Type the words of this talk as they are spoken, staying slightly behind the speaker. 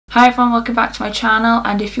Hi everyone, welcome back to my channel,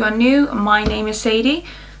 and if you are new, my name is Sadie.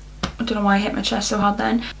 I don't know why I hit my chest so hard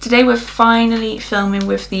then. Today we're finally filming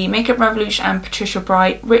with the Makeup Revolution and Patricia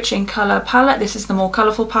Bright Rich in Colour palette. This is the more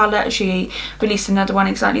colourful palette. She released another one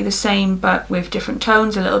exactly the same but with different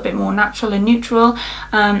tones, a little bit more natural and neutral.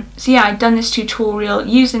 So yeah, I've done this tutorial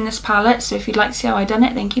using this palette, so if you'd like to see how I done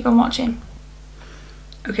it, then keep on watching.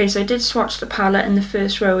 Okay, so I did swatch the palette, and the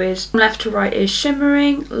first row is, from left to right, is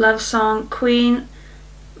Shimmering, Love Song, Queen,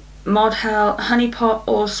 Mod Hell, Honey Pot,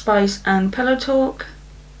 Allspice and Pillow Talk.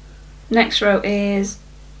 Next row is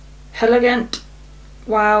Elegant,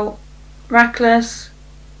 Wow, Reckless,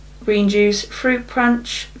 Green Juice, Fruit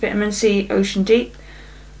Punch, Vitamin C, Ocean Deep.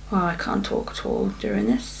 Wow, I can't talk at all during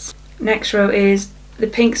this. Next row is The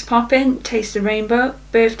Pinks Poppin', Taste the Rainbow,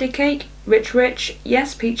 Birthday Cake, Rich Rich,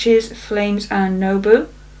 Yes Peaches, Flames and Nobu.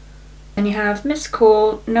 Then you have Miss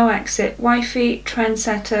Call, No Exit, Wifey,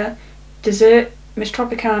 Trendsetter, Dessert, Miss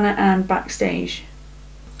Tropicana and Backstage.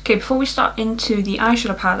 Okay, before we start into the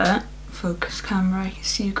eyeshadow palette, focus camera, I can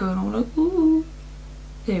see you going all like, ooh.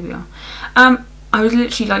 There we are. I was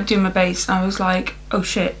literally like doing my base, and I was like, oh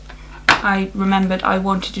shit. I remembered I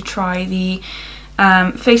wanted to try the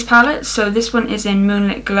face palette. So this one is in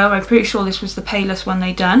Moonlit Glow. I'm pretty sure this was the palest one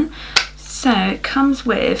they done. So it comes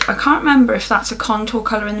with, I can't remember if that's a contour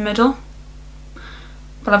colour in the middle,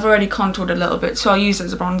 but I've already contoured a little bit, so I'll use it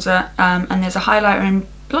as a bronzer, and there's a highlighter and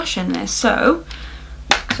blush in this. So,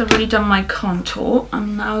 because I've already done my contour,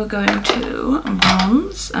 I'm now going to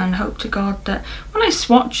bronze and hope to God that when I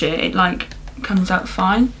swatch it, it like comes out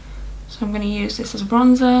fine. So I'm going to use this as a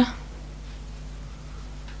bronzer.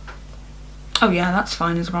 Oh yeah, that's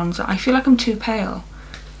fine as a bronzer. I feel like I'm too pale.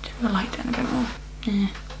 Dim the light down a bit more. Yeah.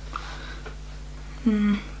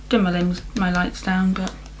 Dim my lights down,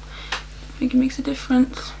 but I think it makes a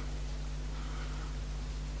difference.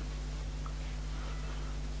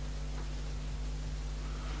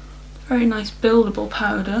 Very nice buildable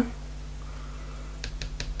powder.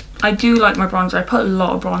 I do like my bronzer. I put a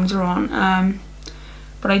lot of bronzer on,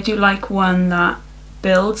 but I do like one that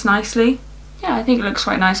builds nicely. Yeah, I think it looks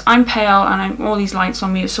quite nice. I'm pale, and all these lights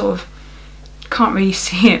on me are sort of, can't really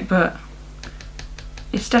see it, but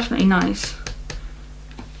it's definitely nice.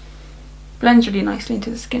 Blends really nicely into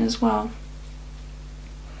the skin as well.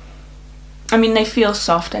 I mean, they feel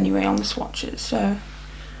soft anyway on the swatches, so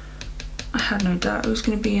I had no doubt it was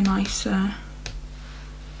going to be a nice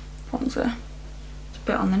bronzer. A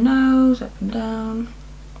bit on the nose, up and down.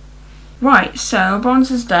 Right, so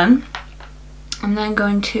bronzer's done. I'm then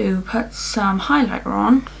going to put some highlighter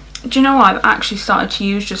on. Do you know what? I've actually started to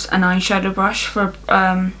use just an eyeshadow brush for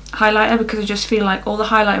highlighter, because I just feel like all the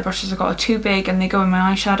highlighter brushes I've got are too big and they go in my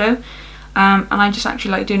eyeshadow. And I just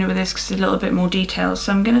actually like doing it with this because it's a little bit more detailed.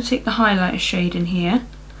 So I'm going to take the highlighter shade in here.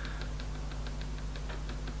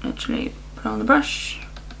 Literally put it on the brush.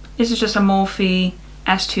 This is just a Morphe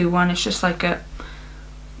S2 one. It's just like a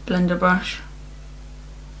blender brush.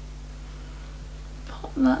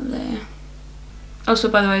 Pop that there. Also,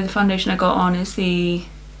 by the way, the foundation I got on is the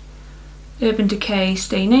Urban Decay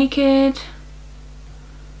Stay Naked.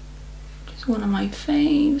 Just one of my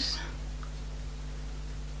faves.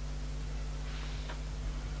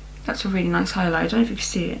 That's a really nice highlight. I don't know if you can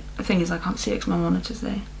see it. The thing is, I can't see it because my monitor's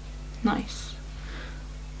there. Nice.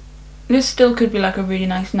 This still could be like a really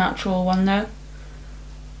nice natural one though.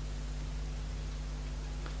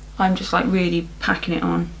 I'm just like really packing it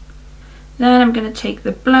on. Then I'm going to take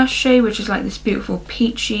the blush shade, which is like this beautiful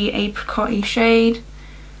peachy apricot-y shade.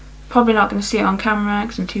 Probably not going to see it on camera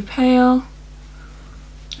because I'm too pale.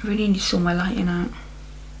 I really need to sort my lighting out.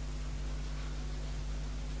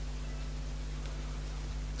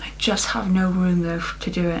 Just have no room though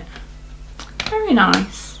to do it. Very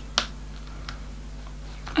nice.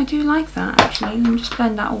 I do like that actually. Let me just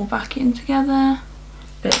blend that all back in together.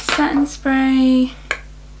 Bit of setting spray.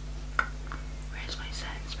 Where's my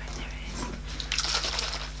setting spray? There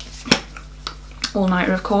it is. All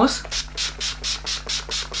nighter, of course.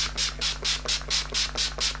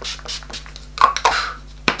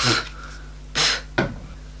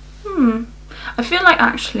 I feel like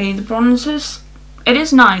actually the bronzers, it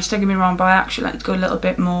is nice, don't get me wrong, but I actually like to go a little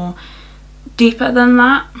bit more deeper than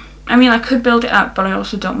that. I mean, I could build it up, but I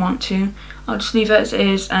also don't want to. I'll just leave it as it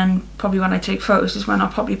is, and probably when I take photos is when I'll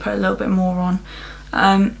probably put a little bit more on.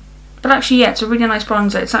 But actually, yeah, it's a really nice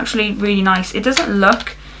bronzer. It's actually really nice. It doesn't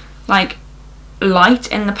look like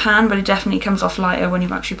light in the pan, but it definitely comes off lighter when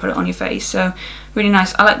you've actually put it on your face. So really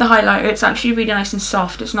nice. I like the highlighter. It's actually really nice and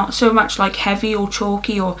soft. It's not so much like heavy or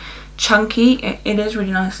chalky or chunky. It is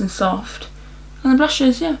really nice and soft. And the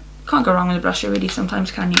blushes, yeah, can't go wrong with a blusher really sometimes,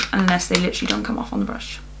 can you? Unless they literally don't come off on the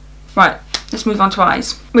brush. Right, let's move on to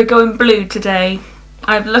eyes. We're going blue today.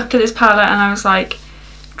 I've looked at this palette and I was like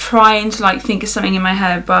trying to like think of something in my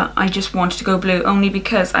head, but I just wanted to go blue only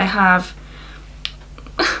because I have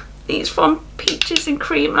these from Peaches and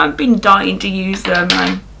Cream and I've been dying to use them.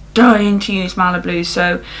 I'm dying to use Malibu,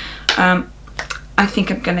 so I think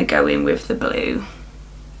I'm gonna go in with the blue.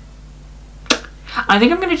 I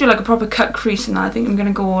think I'm gonna do like a proper cut crease and I think I'm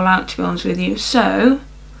gonna go all out, to be honest with you. So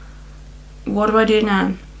what do I do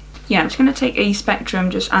now? Yeah, I'm just gonna take a Spectrum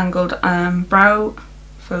just angled brow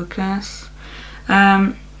focus.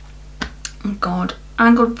 Oh god,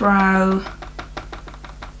 angled brow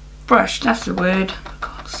brush, that's the word, for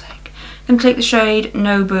God's sake. I'm gonna take the shade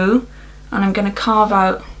Nobu and I'm gonna carve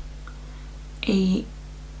out a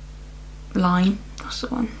line. That's the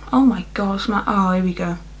one. Oh my gosh, oh, here we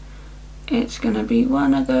go. It's gonna be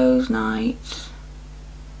one of those nights.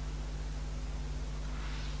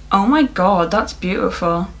 Oh my god, that's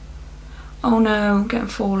beautiful. Oh no, I'm getting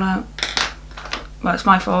fallout. Well, it's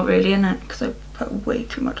my fault really, isn't it? Because I put way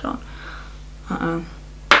too much on. Uh-oh.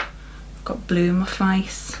 I've got blue in my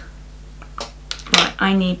face. Right,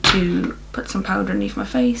 I need to put some powder underneath my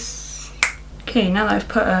face. Okay, now that I've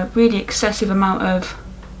put a really excessive amount of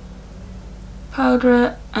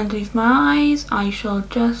powder underneath my eyes, I shall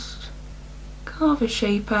just carve a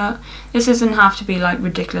shape out. This doesn't have to be like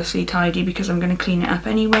ridiculously tidy because I'm going to clean it up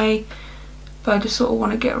anyway, but I just sort of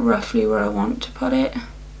want to get roughly where I want to put it.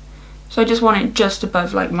 So I just want it just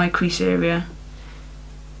above like my crease area,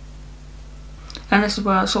 and this is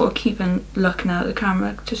where I sort of keep looking at the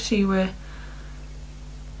camera to see where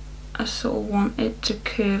I sort of want it to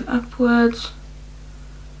curve upwards.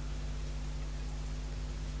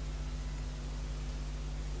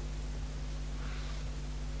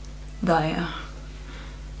 There.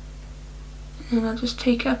 And I'll just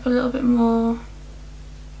take it up a little bit more.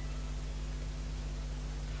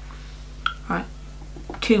 Right,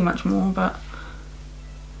 too much more, but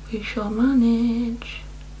we shall manage.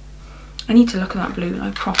 I need to look at that blue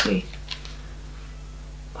like properly.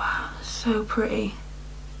 Wow, so pretty.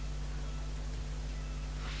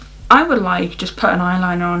 I would like just put an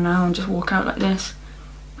eyeliner on now and just walk out like this.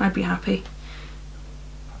 I'd be happy.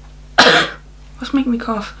 What's making me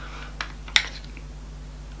cough?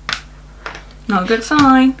 Not a good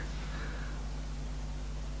sign.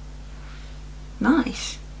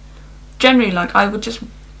 Nice. Generally, like, I would just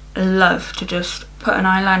love to just put an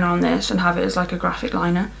eyeliner on this and have it as like a graphic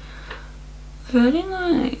liner. Very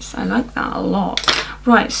nice. I like that a lot.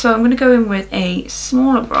 Right, so I'm going to go in with a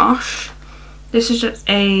smaller brush. This is just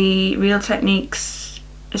a Real Techniques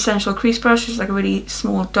Essential Crease Brush. It's like a really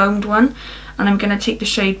small domed one. And I'm going to take the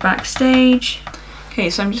shade Backstage. Okay,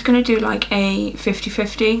 so I'm just going to do like a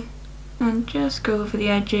 50-50 and just go over the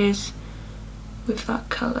edges with that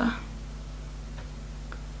colour.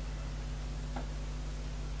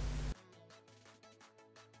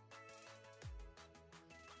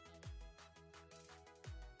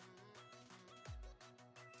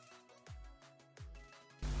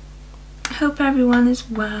 Hope everyone is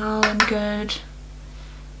well and good.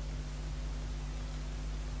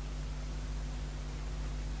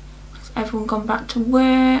 Has everyone gone back to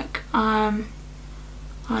work?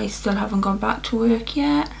 I still haven't gone back to work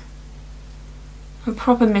yet. I'm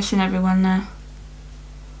proper missing everyone now. I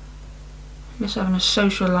miss having a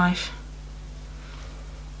social life.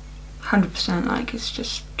 100%, like, it's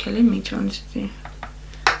just killing me, to be honest with you.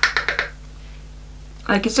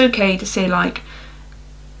 Like, it's okay to say like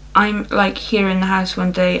I'm like here in the house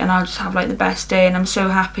one day and I'll just have like the best day and I'm so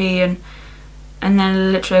happy, and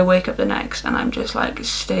then literally I wake up the next and I'm just like,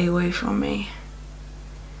 stay away from me.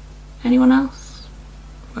 Anyone else?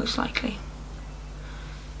 Most likely.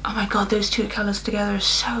 Oh my god, those two colours together are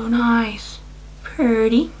so nice.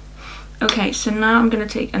 Pretty. Okay, so now I'm going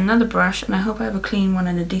to take another brush, and I hope I have a clean one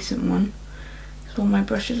and a decent one, because all my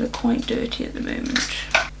brushes are quite dirty at the moment.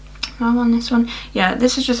 I want this one. Yeah,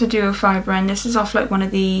 this is just a duo fibre, and this is off like one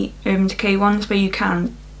of the Urban Decay ones, but you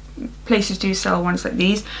can, places do sell ones like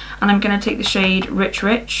these. And I'm going to take the shade Rich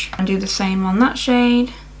Rich and do the same on that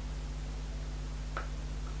shade.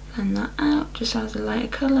 Blend that out just as a lighter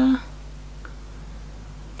colour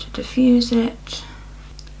to diffuse it.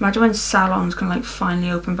 Imagine when salons can like finally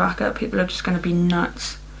open back up, people are just going to be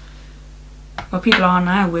nuts. Well, people are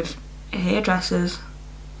now with hairdressers.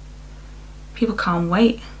 People can't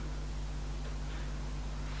wait.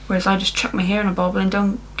 Whereas I just chuck my hair in a bob and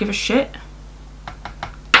don't give a shit.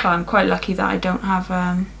 But I'm quite lucky that I don't have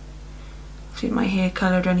my hair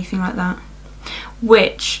coloured or anything like that.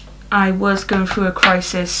 Which I was going through a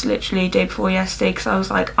crisis literally day before yesterday, because I was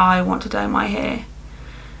like, I want to dye my hair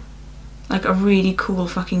like a really cool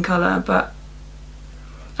fucking colour, but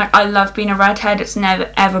Like, I love being a redhead. It's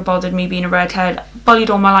never ever bothered me being a redhead. Bullied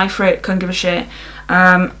all my life for it, couldn't give a shit.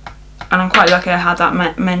 And I'm quite lucky I had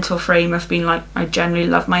that mental frame of being like, I generally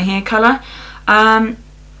love my hair colour. But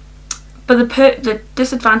the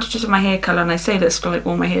disadvantages of my hair colour, and I say this to like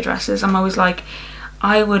all my hairdressers, I'm always like,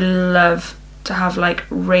 I would love to have like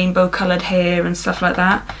rainbow coloured hair and stuff like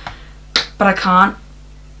that, but I can't,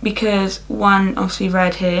 because one, obviously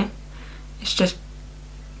red hair, it's just,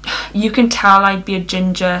 you can tell I'd be a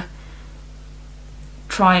ginger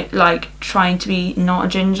trying to be not a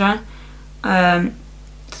ginger.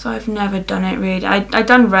 So I've never done it really. I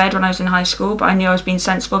done red when I was in high school, but I knew I was being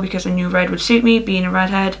sensible because I knew red would suit me, being a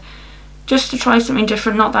redhead, just to try something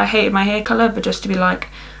different. Not that I hated my hair colour, but just to be like,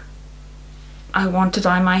 I want to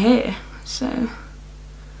dye my hair. So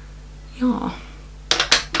yeah,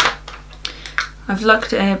 I've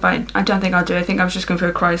looked at it, but I don't think I'll do it. I think I was just going through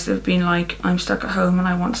a crisis of being like, I'm stuck at home and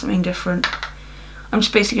I want something different. I'm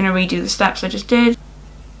just basically going to redo the steps I just did.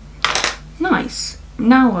 Nice.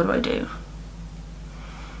 Now what do I do?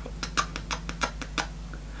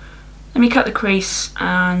 Let me cut the crease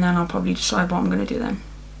and then I'll probably decide what I'm going to do then.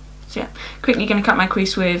 So yeah, quickly going to cut my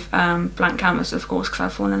crease with blank canvas, of course, because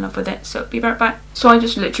I've fallen in love with it. So be right back. So I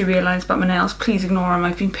just literally realised about my nails. Please ignore them.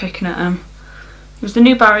 I've been picking at them. It was the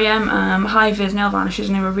new Barry M high vis nail varnishes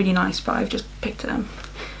and they were really nice, but I've just picked at them.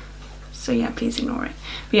 So yeah, please ignore it.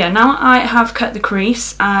 But yeah, now I have cut the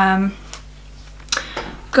crease. Going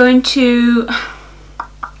to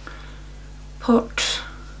put...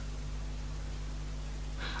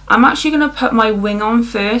 I'm actually going to put my wing on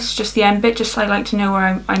first, just the end bit, just so I like to know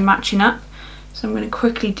where I'm matching up. So I'm going to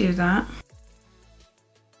quickly do that.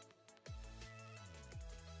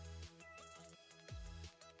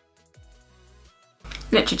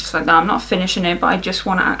 Literally just like that. I'm not finishing it, but I just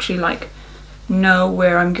want to actually like know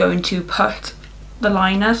where I'm going to put the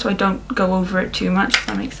liner so I don't go over it too much, if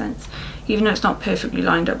that makes sense. Even though it's not perfectly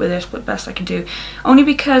lined up with this, but best I can do. Only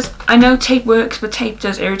because I know tape works, but tape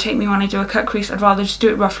does irritate me when I do a cut crease. I'd rather just do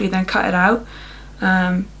it roughly than cut it out.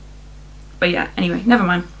 But yeah, anyway, never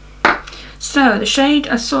mind. So the shade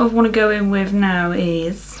I sort of want to go in with now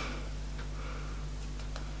is...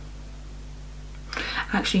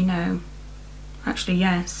 Actually, no. Actually,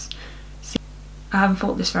 yes. See, I haven't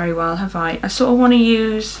thought this very well, have I? I sort of want to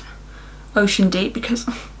use Ocean Deep because...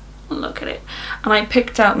 look at it. And I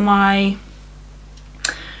picked out my...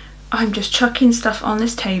 I'm just chucking stuff on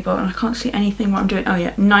this table and I can't see anything what I'm doing. Oh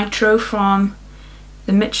yeah, Nitro from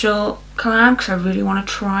the Mitchell collab because I really want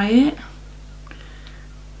to try it.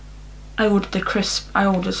 I ordered the crisp, I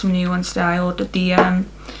ordered some new ones today. I ordered the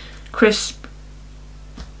crisp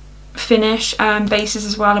finish bases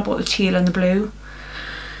as well. I bought the teal and the blue.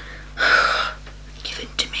 Give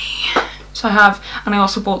it to me. So I have, and I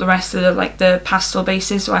also bought the rest of the pastel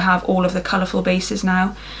bases, so I have all of the colourful bases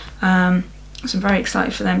now. So I'm very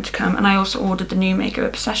excited for them to come. And I also ordered the new Makeup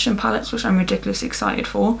Obsession palettes, which I'm ridiculously excited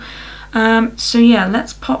for. So yeah,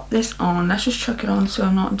 let's pop this on. Let's just chuck it on so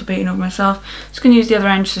I'm not debating over myself. Just going to use the other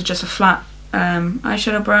end just as just a flat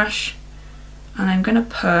eyeshadow brush. And I'm going to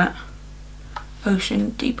put Ocean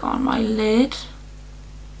Deep on my lid.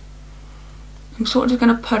 I'm sort of just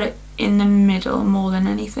going to put it in the middle more than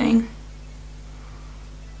anything,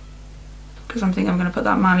 because I'm thinking I'm going to put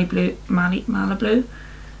that Malibu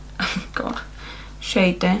God,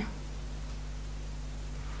 shade there.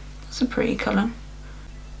 That's a pretty colour.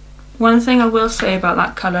 One thing I will say about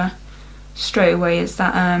that colour straight away is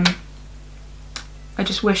that I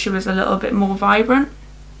just wish it was a little bit more vibrant.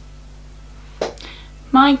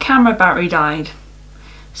 My camera battery died,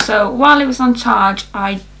 so while it was on charge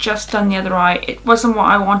I just done the other eye. It wasn't what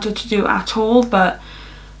I wanted to do at all, but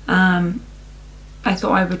I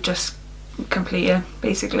thought I would just complete it,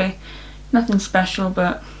 basically. Nothing special,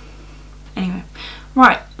 but anyway.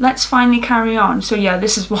 Right, let's finally carry on. So yeah,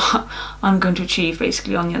 this is what I'm going to achieve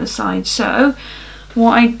basically on the other side. So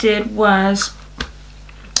what I did was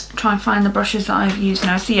try and find the brushes that I've used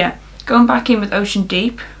now. So yeah, going back in with Ocean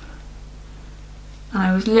Deep, and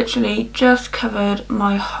I was literally just covered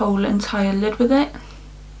my whole entire lid with it.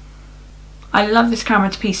 I love this camera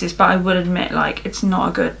to pieces, but I will admit, like, it's not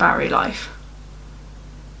a good battery life.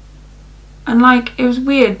 And like, it was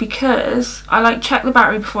weird because I like checked the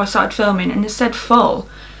battery before I started filming and it said full,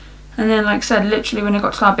 and then like I said, literally when I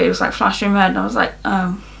got to that bit it was like flashing red and I was like,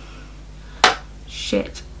 oh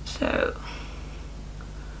shit. So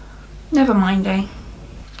never mind, eh?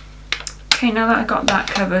 Okay, now that I got that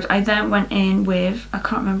covered, I then went in with, I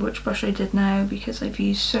can't remember which brush I did now because I've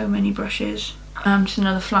used so many brushes. Just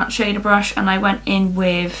another flat shader brush, and I went in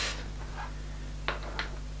with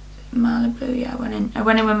Malibu, yeah, I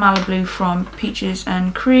went in with Malibu from Peaches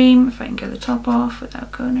and Cream, if I can get the top off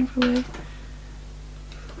without going everywhere.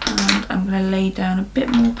 And I'm going to lay down a bit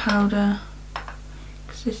more powder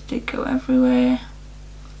because this did go everywhere.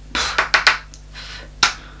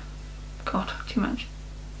 God, too much.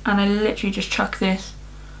 And I literally just chuck this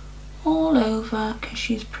all over because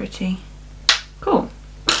she's pretty. Cool.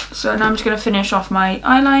 So now I'm just going to finish off my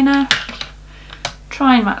eyeliner.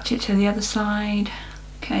 Try and match it to the other side.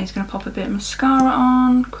 Okay, just going to pop a bit of mascara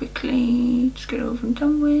on quickly. Just get it over and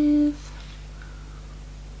done with.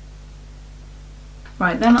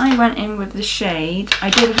 Right, then I went in with the shade. I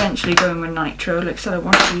did eventually go in with Nitro. Like I said, I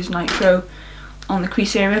wanted to use Nitro on the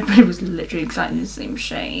crease area, but it was literally exactly the same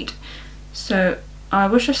shade. So I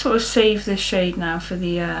wish I sort of saved this shade now for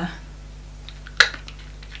the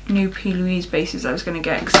new P. Louise bases I was going to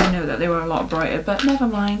get, because I know that they were a lot brighter, but never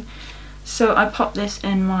mind. So I popped this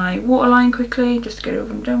in my waterline quickly, just to get it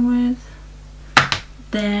over and done with.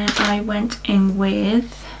 Then I went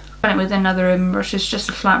with another urban brush. It's just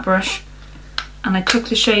a flat brush. And I took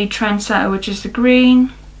the shade Trendsetter, which is the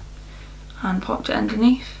green, and popped it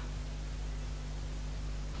underneath.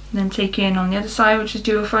 Then take in on the other side, which is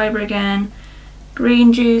Dual Fibre again,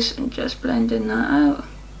 green juice, and just blending that out.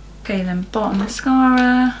 Okay, then bottom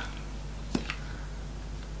mascara.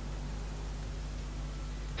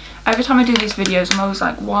 Every time I do these videos, I'm always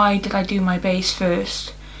like, why did I do my base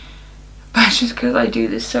first? But it's just because I do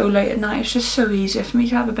this so late at night. It's just so easier for me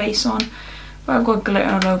to have a base on. But I've got glitter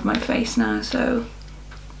all over my face now, so...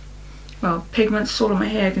 Well, pigment's all on my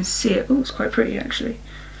hair, I can see it. Oh, it's quite pretty actually.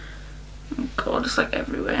 Oh god, it's like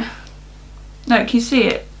everywhere. No, can you see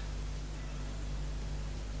it?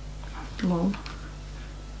 Lol.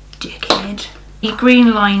 Dickhead. The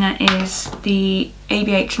green liner is the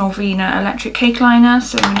ABH Norvina Electric Cake Liner,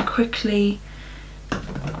 so I'm going to quickly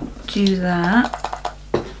do that.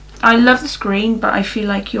 I love this green, but I feel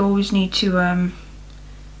like you always need to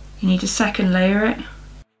you need to second layer it.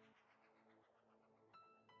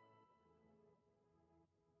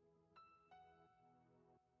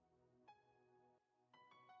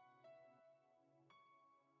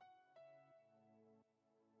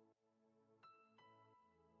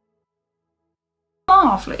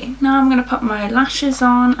 Lovely. Now I'm going to put my lashes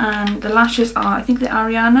on, and the lashes are, I think they're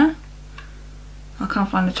Ariana. I can't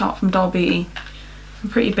find the top, from Doll Beauty. I'm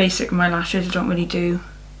pretty basic with my lashes. I don't really do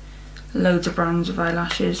loads of brands of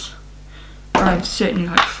eyelashes. But I've certainly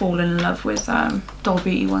like fallen in love with Doll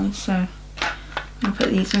Beauty ones, so I'm going to put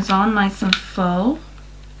these ones on nice and full.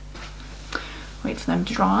 Wait for them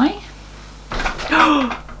to dry.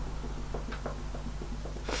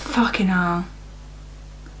 Fucking hell.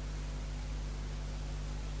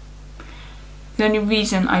 The only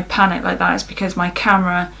reason I panic like that is because my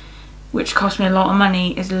camera, which cost me a lot of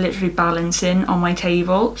money, is literally balancing on my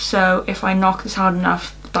table. So if I knock this hard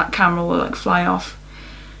enough, that camera will like fly off.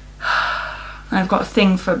 And I've got a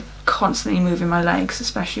thing for constantly moving my legs,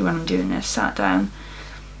 especially when I'm doing this sat down.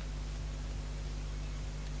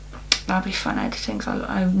 That'll be fun editing, because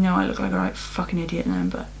I know I look like a right fucking idiot now,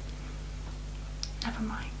 but never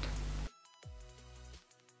mind.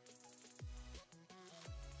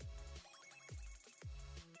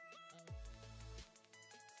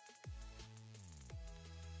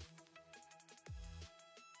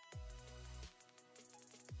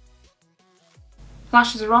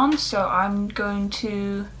 Lashes are on, so I'm going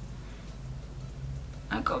to...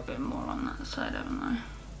 I got a bit more on that side, haven't I?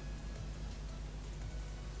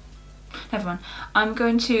 Never mind. I'm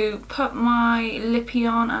going to put my lippy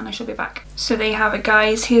on and I shall be back. So there you have it,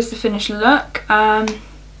 guys. Here's the finished look. I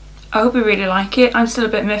hope you really like it. I'm still a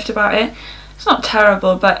bit miffed about it. It's not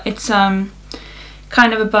terrible, but it's kind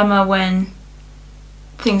of a bummer when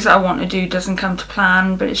things that I want to do doesn't come to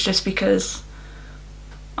plan, but it's just because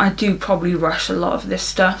I do probably rush a lot of this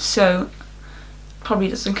stuff, so probably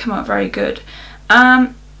doesn't come out very good.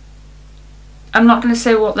 I'm not going to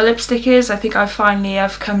say what the lipstick is. I think I finally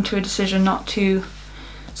have come to a decision not to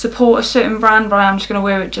support a certain brand, but I'm just going to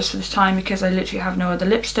wear it just for this time because I literally have no other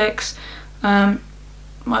lipsticks. My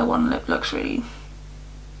one lip looks really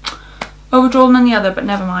overdrawn than the other, but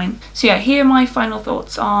never mind. So yeah, here are my final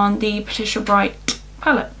thoughts on the Patricia Bright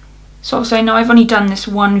palette. So obviously I know I've only done this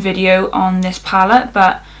one video on this palette,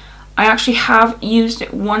 but I actually have used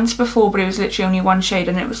it once before, but it was literally only one shade,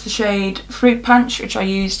 and it was the shade Fruit Punch, which I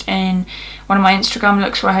used in one of my Instagram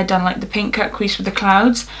looks where I had done like the pink cut crease with the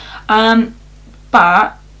clouds.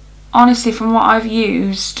 But honestly, from what I've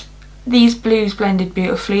used, these blues blended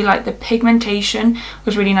beautifully. Like the pigmentation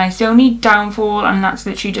was really nice. The only downfall, and that's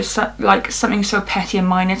literally just like something so petty and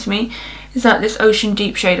minor to me, is that this Ocean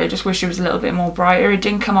Deep shade, I just wish it was a little bit more brighter. It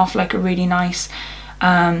didn't come off like a really nice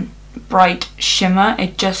bright shimmer.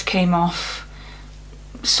 It just came off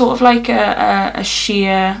sort of like a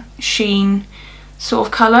sheer sheen sort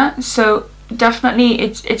of colour. So definitely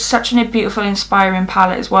it's such a beautiful, inspiring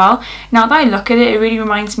palette as well. Now that I look at it, it really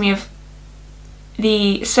reminds me of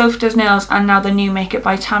the Sophie Does Nails and now the new Make It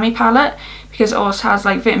by Tammy palette, because it also has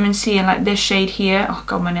like vitamin C, and like this shade here, oh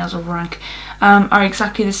god my nails are rank, are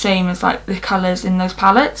exactly the same as like the colours in those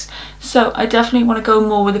palettes. So I definitely want to go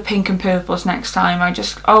more with the pink and purples next time. I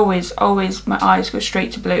just always my eyes go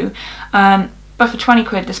straight to blue. But for 20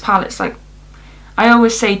 quid this palette's like, I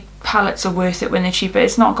always say palettes are worth it when they're cheaper.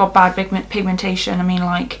 It's not got bad pigmentation. I mean,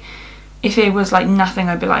 like if it was like nothing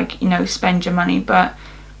I'd be like, you know, spend your money, but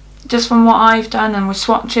just from what I've done and with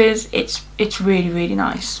swatches, it's really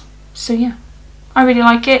nice. So yeah, I really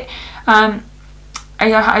like it. I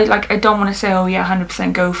don't want to say oh yeah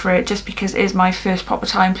 100% go for it, just because it is my first proper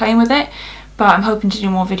time playing with it, but I'm hoping to do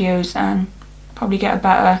more videos and probably get a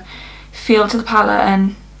better feel to the palette,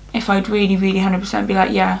 and if I'd really 100% be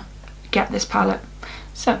like yeah, get this palette.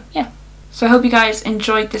 So yeah, so I hope you guys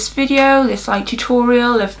enjoyed this video, this like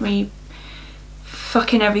tutorial of me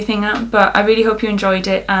fucking everything up, but I really hope you enjoyed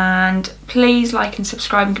it, and please like and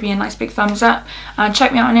subscribe and give me a nice big thumbs up, and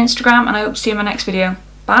check me out on Instagram, and I hope to see you in my next video.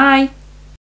 Bye!